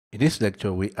In this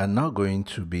lecture, we are now going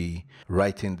to be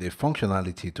writing the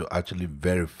functionality to actually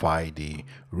verify the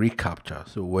Recaptcha.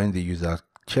 So when the user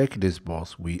check this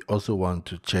box, we also want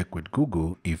to check with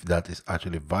Google if that is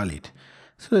actually valid.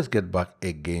 So let's get back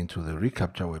again to the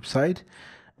Recaptcha website.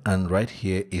 And right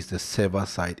here is the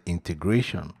server-side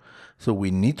integration. So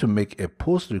we need to make a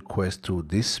post request to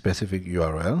this specific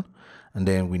URL, and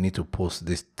then we need to post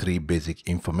these three basic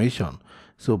information.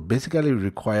 So basically it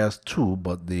requires two,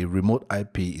 but the remote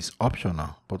IP is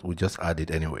optional, but we just add it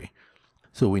anyway.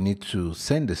 So we need to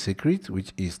send the secret,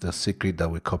 which is the secret that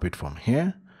we copied from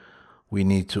here. We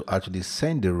need to actually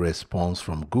send the response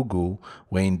from Google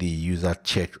when the user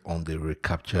checked on the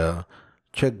Recaptcha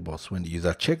checkbox. When the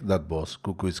user checked that box,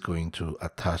 Google is going to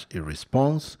attach a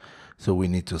response. So we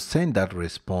need to send that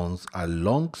response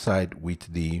alongside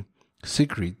with the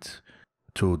secret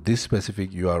to this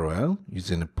specific URL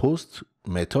using a post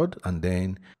method, and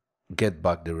then get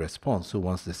back the response. So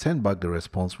once they send back the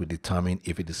response, we determine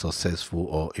if it is successful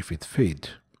or if it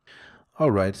failed. All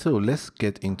right, so let's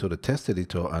get into the test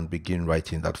editor and begin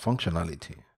writing that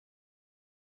functionality.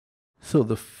 So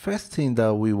the first thing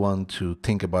that we want to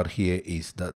think about here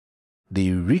is that the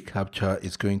Recaptcha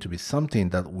is going to be something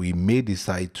that we may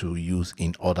decide to use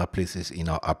in other places in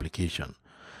our application.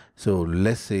 So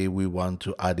let's say we want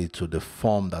to add it to the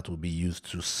form that will be used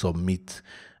to submit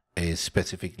a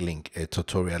specific link, a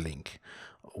tutorial link.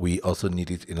 We also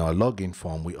need it in our login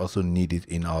form. We also need it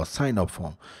in our sign up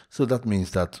form. So that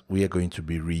means that we are going to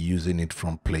be reusing it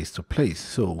from place to place.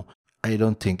 So I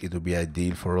don't think it would be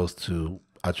ideal for us to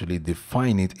actually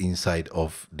define it inside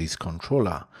of this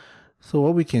controller. So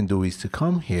what we can do is to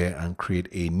come here and create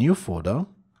a new folder.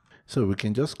 So we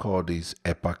can just call this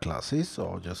EPA classes,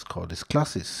 or just call this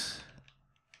classes.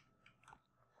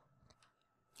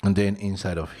 And then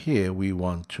inside of here, we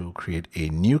want to create a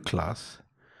new class.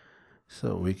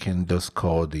 So we can just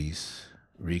call this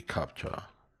Recaptcha.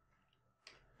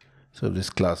 So this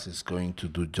class is going to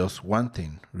do just one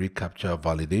thing: Recaptcha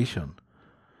validation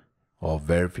or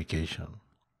verification.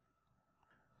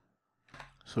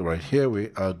 So right here,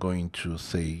 we are going to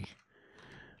say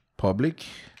public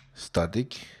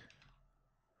static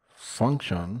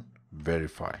function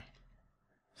verify.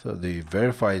 So the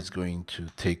verify is going to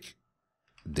take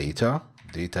data.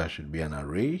 Data should be an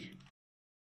array.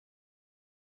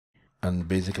 And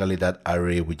basically that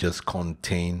array will just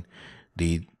contain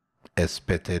the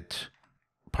expected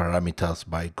parameters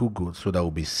by Google. So that will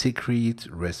be secret,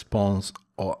 response,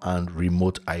 and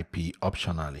remote IP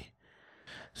optionally.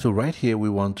 So right here, we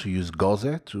want to use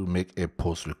Gauze to make a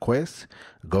post request.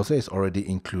 Gauze is already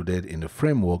included in the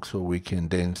framework, so we can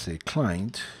then say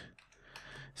client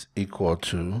is equal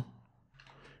to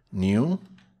new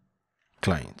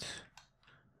client.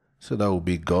 So that will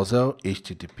be Gauze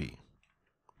HTTP.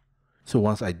 So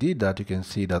once I did that, you can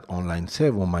see that on line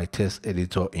 7, my test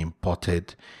editor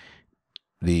imported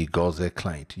the Gauze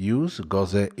client. Use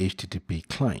Gauze HTTP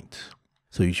client.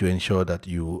 So you should ensure that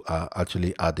you are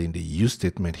actually adding the use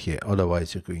statement here.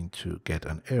 Otherwise, you're going to get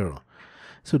an error.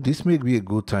 So this may be a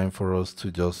good time for us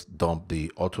to just dump the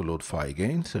autoload file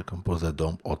again. So compose a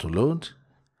dump autoload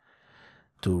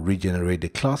to regenerate the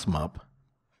class map.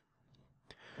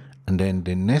 And then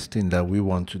the next thing that we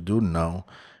want to do now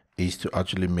is to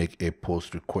actually make a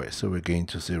post request. So we're going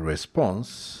to say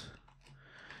response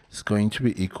is going to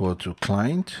be equal to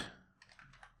client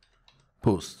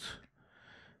post.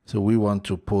 So we want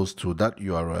to post to that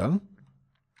URL,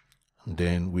 and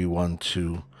then we want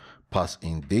to pass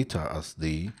in data as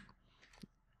the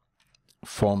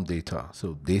form data.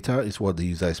 So data is what the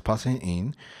user is passing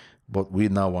in, but we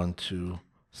now want to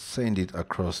send it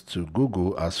across to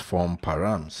Google as form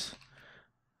params.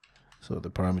 So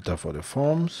the parameter for the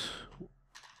forms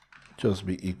just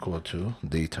be equal to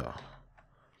data.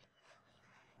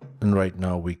 And right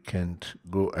now we can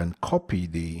go and copy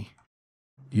the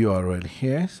URL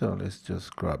here. So let's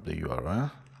just grab the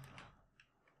URL,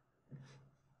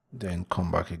 then come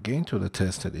back again to the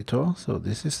test editor. So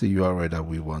this is the URL that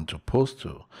we want to post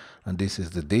to, and this is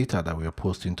the data that we are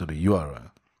posting to the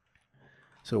URL.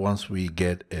 So once we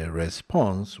get a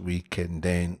response, we can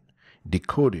then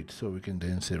decode it. So we can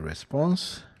then say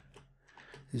response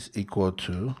is equal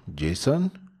to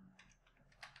JSON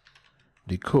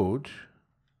decode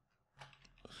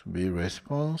be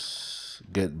response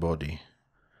get body.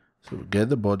 So we get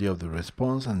the body of the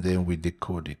response and then we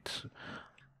decode it.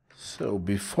 So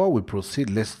before we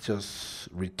proceed, let's just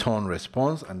return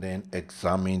response and then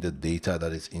examine the data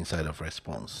that is inside of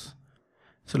response.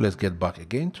 So let's get back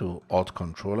again to Alt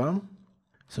Controller.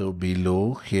 So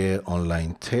below here on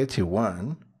line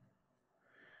 31,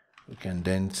 We can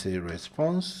then say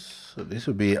response. So this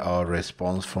will be our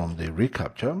response from the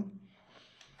Recaptcha.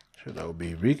 So that will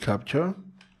be Recaptcha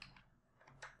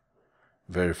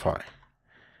verify.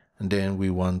 And then we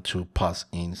want to pass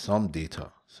in some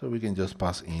data. So we can just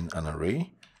pass in an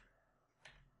array.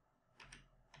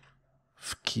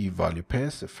 Key value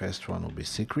pairs. The first one will be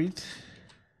secret.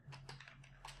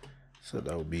 So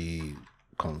that will be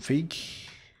config.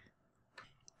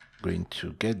 Going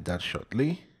to get that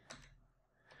shortly.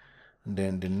 And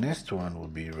then the next one will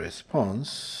be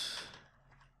response.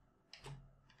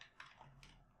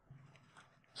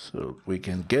 So we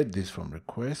can get this from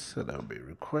request. So that will be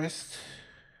request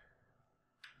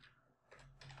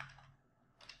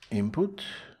input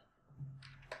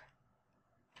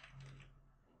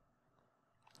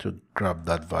to grab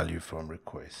that value from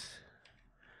request.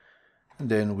 And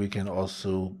then we can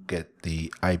also get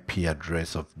the IP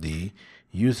address of the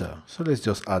user. So let's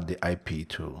just add the IP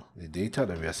to the data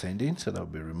that we are sending. So that will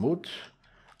be remote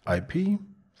IP.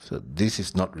 So this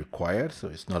is not required, so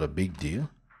it's not a big deal.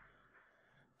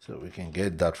 So we can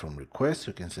get that from request.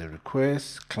 We can say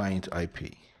request client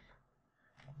IP.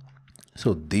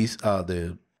 So these are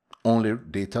the only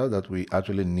data that we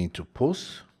actually need to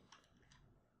post.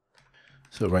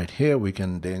 So right here, we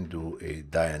can then do a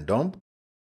die and dump.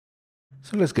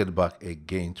 So let's get back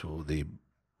again to the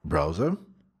browser.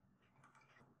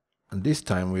 And this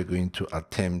time we're going to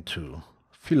attempt to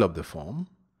fill up the form.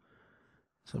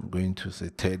 So I'm going to say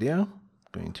Tedia,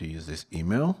 going to use this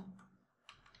email,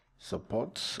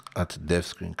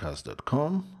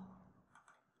 support@devscreencast.com.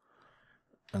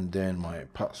 And then my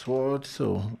password.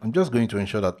 So I'm just going to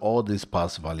ensure that all this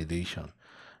pass validation.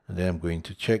 And then I'm going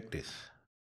to check this.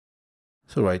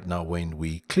 So right now, when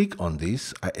we click on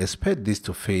this, I expect this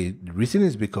to fail. The reason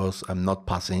is because I'm not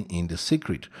passing in the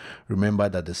secret. Remember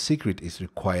that the secret is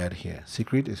required here.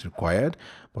 Secret is required,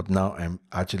 but now I'm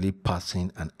actually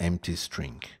passing an empty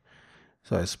string.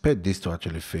 So I expect this to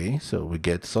actually fail. So we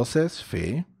get success,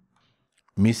 fail,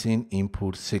 missing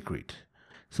input secret.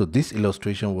 So this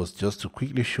illustration was just to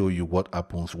quickly show you what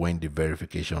happens when the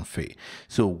verification fails.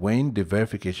 So when the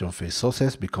verification fails,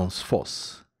 success becomes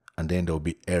false. And then there will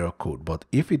be error code. But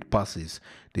if it passes,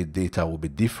 the data will be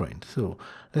different. So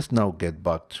let's now get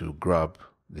back to grab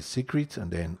the secret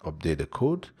and then update the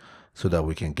code so that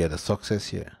we can get a success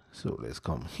here. So let's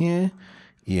come here,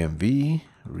 env,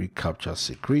 recaptcha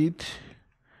secret,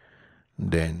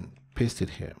 then paste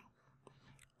it here.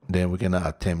 Then we're going to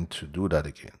attempt to do that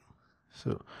again.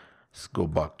 So let's go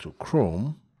back to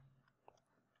Chrome.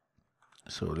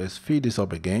 So let's feed this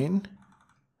up again.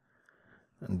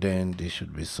 And then this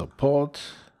should be support.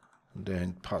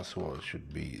 Then password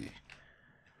should be.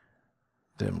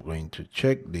 Then I'm going to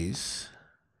check this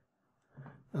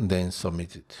and then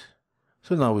submit it.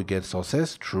 So now we get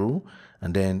success, true,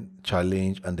 and then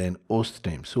challenge, and then host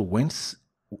name. So once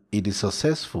it is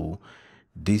successful,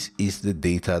 this is the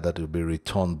data that will be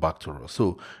returned back to us.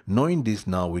 So knowing this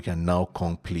now, we can now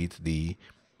complete the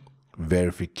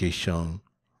verification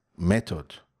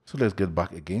method. So let's get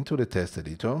back again to the test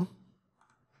editor.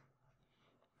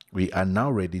 We are now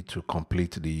ready to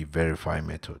complete the verify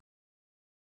method.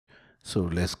 So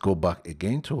let's go back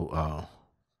again to our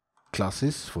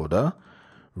classes folder,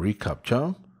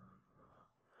 Recaptcha.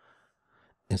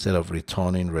 Instead of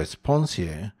returning response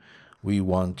here, we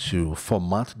want to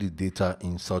format the data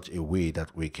in such a way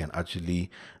that we can actually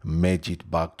merge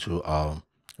it back to our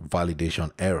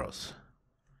validation errors.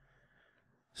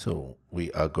 So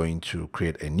we are going to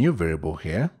create a new variable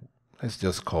here. Let's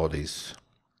just call this,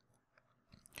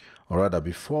 or rather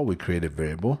before we create a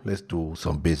variable, let's do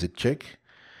some basic check.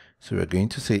 So we're going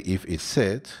to say if it's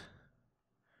set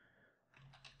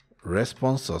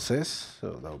response success,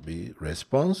 so that will be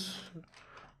response.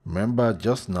 Remember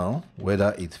just now,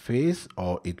 whether it fails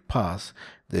or it passes,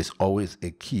 there's always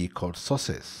a key called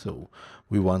success. So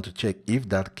we want to check if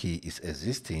that key is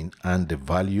existing and the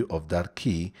value of that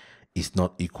key is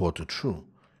not equal to true.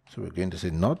 So we're going to say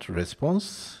not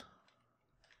response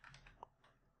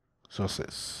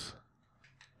success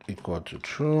equal to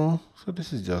true. So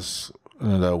this is just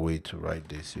another way to write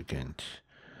this. You can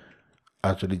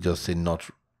actually just say not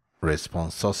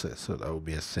response success. So that will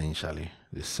be essentially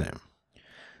the same.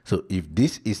 So if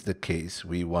this is the case,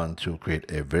 we want to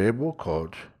create a variable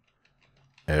called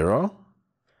error.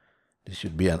 This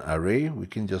should be an array. We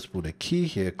can just put a key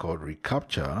here called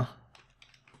recaptcha.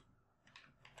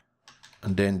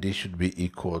 And then this should be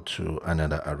equal to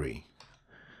another array.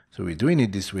 So we're doing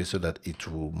it this way so that it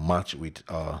will match with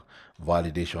our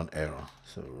validation error.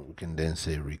 So we can then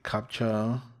say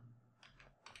recaptcha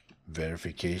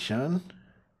verification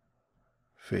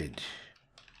fade.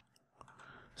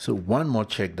 So one more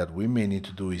check that we may need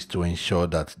to do is to ensure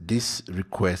that this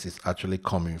request is actually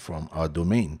coming from our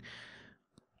domain.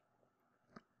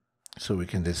 So we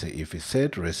can just say if it's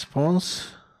set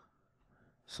response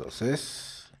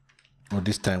success, or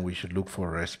this time we should look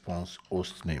for response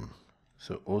host name.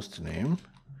 So host name,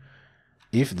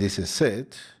 if this is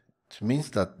set, it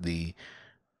means that the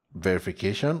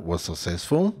verification was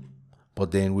successful,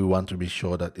 but then we want to be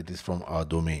sure that it is from our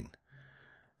domain.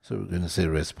 So we're going to say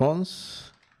response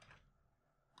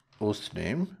host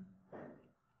name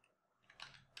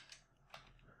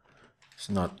is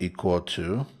not equal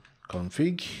to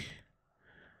config.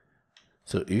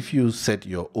 So if you set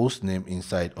your host name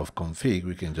inside of config,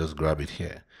 we can just grab it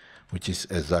here, which is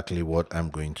exactly what I'm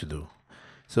going to do.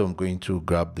 So I'm going to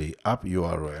grab the app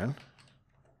URL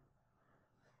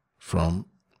from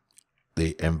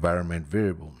the environment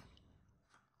variable.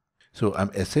 So I'm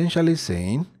essentially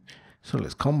saying, so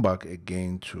let's come back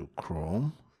again to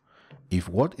Chrome. If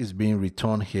what is being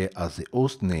returned here as the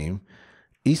host name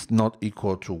is not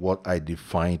equal to what I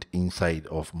defined inside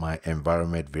of my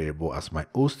environment variable as my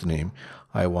host name,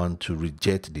 I want to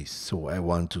reject this. So I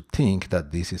want to think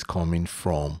that this is coming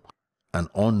from an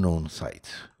unknown site.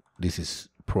 This is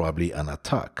probably an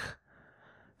attack.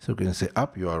 So we can say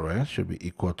app URL should be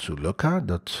equal to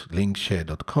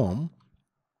local.linkshare.com.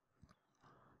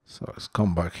 So let's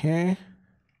come back here.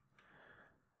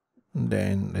 And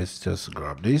then let's just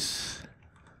grab this,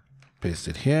 paste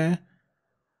it here.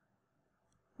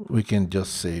 We can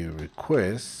just say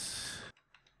request.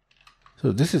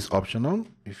 So this is optional.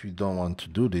 If you don't want to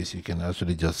do this, you can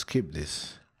actually just skip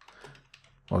this.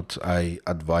 But I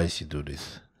advise you do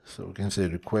this. So we can say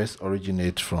request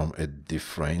originate from a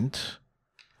different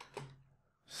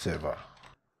server.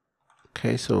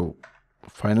 Okay, so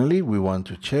finally we want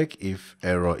to check if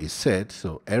error is set.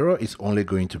 So error is only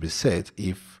going to be set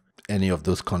if any of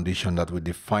those conditions that we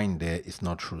define there is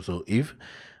not true. So if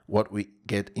what we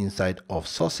get inside of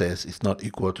success is not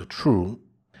equal to true,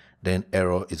 then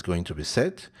error is going to be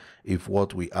set. If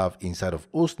what we have inside of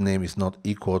host name is not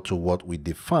equal to what we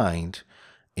defined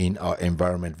in our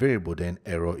environment variable, then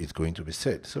error is going to be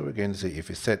set. So we're going to say if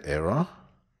it's set error.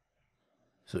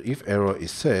 So if error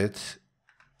is set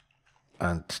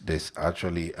and there's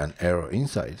actually an error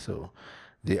inside, so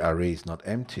the array is not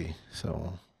empty,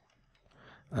 so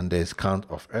and there's count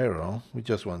of error, we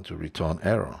just want to return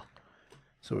error.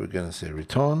 So we're going to say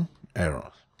return error.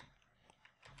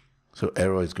 So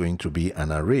error is going to be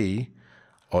an array.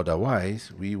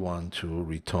 Otherwise, we want to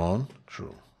return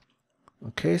true.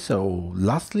 Okay, so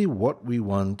lastly, what we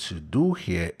want to do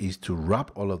here is to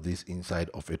wrap all of this inside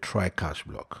of a Trycatch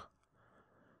block.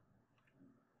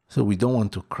 So we don't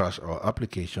want to crash our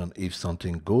application if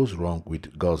something goes wrong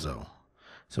with Guzzle.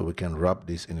 So we can wrap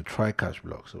this in a Trycatch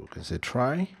block. So we can say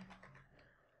try,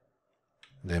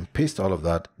 then paste all of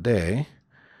that there,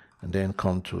 and then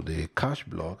come to the cache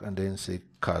block and then say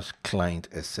cache client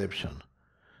exception.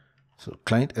 So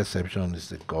client exception is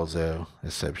the Guzzle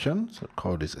exception. So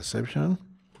call this exception.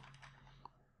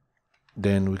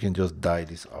 Then we can just die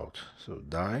this out. So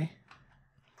die,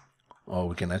 or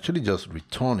we can actually just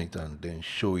return it and then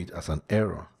show it as an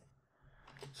error.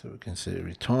 So we can say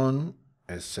return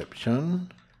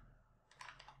exception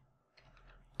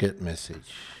get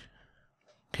message.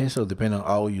 Okay, so depending on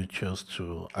how you choose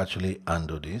to actually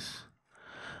handle this,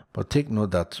 but take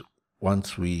note that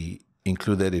once we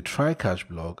included a Trycatch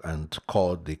block and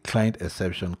called the client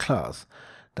exception class,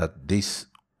 that this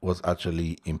was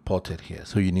actually imported here.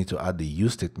 So you need to add the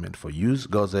use statement for use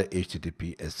Guzzle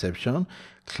HTTP exception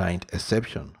client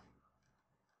exception.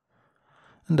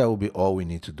 And that will be all we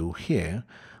need to do here.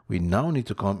 We now need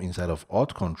to come inside of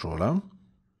auth controller.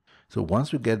 So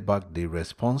once we get back the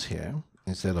response here,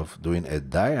 instead of doing a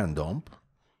die and dump,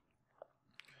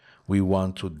 we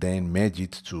want to then merge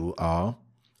it to our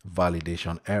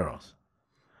validation errors.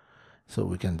 So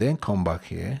we can then come back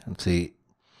here and say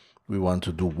we want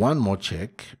to do one more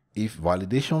check if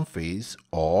validation phase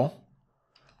or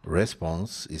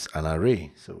response is an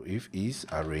array. So if is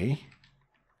array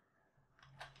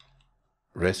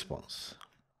response.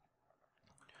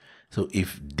 So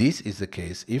if this is the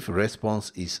case, if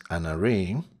response is an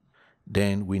array,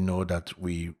 then we know that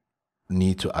we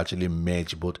need to actually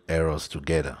merge both errors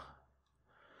together.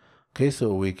 Okay,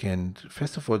 so we can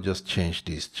first of all just change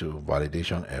this to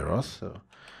validation errors. So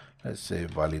let's say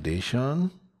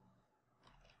validation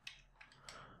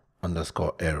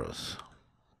underscore errors.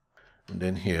 And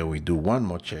then here we do one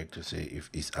more check to say if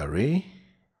it's array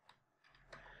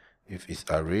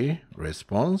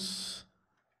response,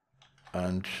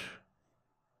 and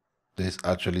there's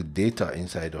actually data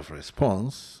inside of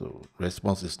response. So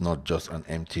response is not just an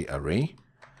empty array.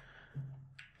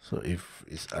 So if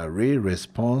it's array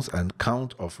response and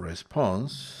count of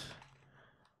response,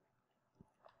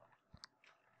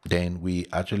 then we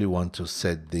actually want to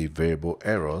set the variable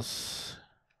errors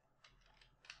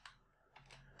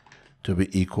to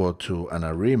be equal to an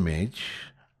array merge.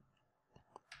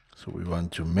 So we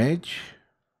want to merge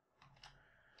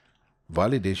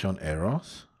validation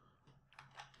errors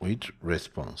with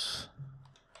response.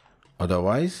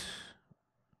 Otherwise,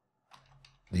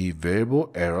 the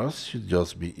variable errors should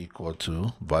just be equal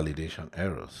to validation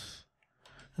errors.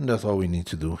 And that's all we need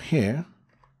to do here.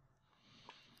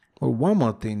 But one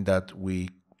more thing that we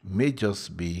may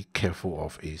just be careful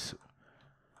of is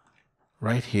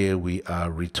right here we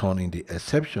are returning the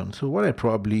exception. So what I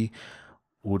probably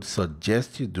would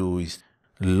suggest you do is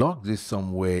log this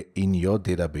somewhere in your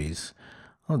database,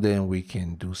 and then we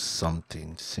can do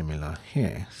something similar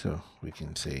here. So we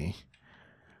can say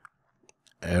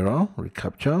error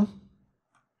recaptcha,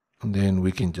 and then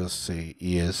we can just say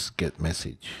ES get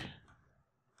message.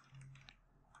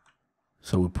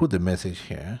 So we put the message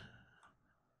here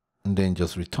and then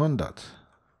just return that.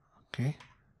 Okay.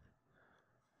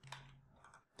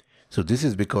 So this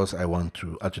is because I want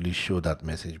to actually show that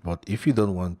message, but if you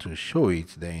don't want to show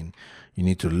it, then you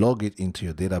need to log it into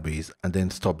your database and then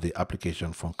stop the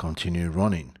application from continuing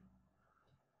running.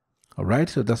 All right,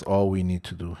 so that's all we need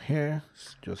to do here.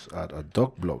 Just add a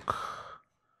doc block,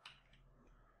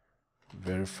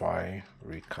 verify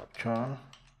recaptcha.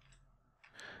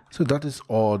 So that is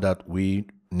all that we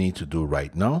need to do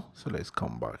right now. So let's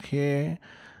come back here.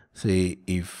 Say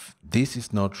if this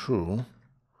is not true,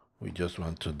 we just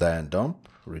want to die and dump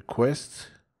request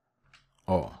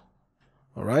all.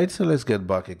 All right, so let's get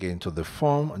back again to the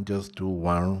form and just do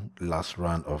one last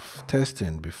round of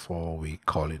testing before we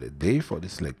call it a day for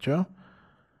this lecture.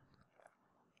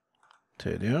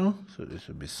 So this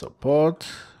will be support,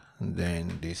 and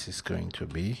then this is going to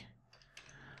be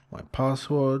my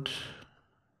password.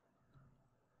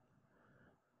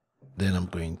 Then I'm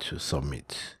going to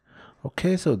submit.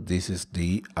 Okay, so this is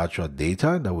the actual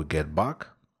data that we get back,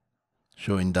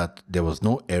 showing that there was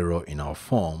no error in our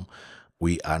form.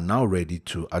 We are now ready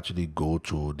to actually go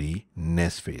to the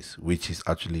next phase, which is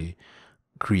actually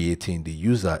creating the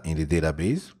user in the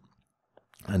database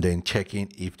and then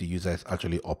checking if the user is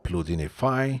actually uploading a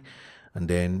file, and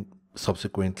then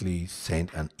subsequently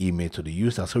send an email to the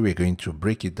user. So we're going to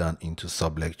break it down into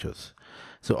sub lectures.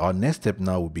 So our next step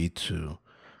now will be to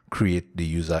create the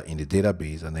user in the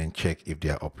database and then check if they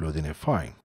are uploading a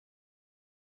file.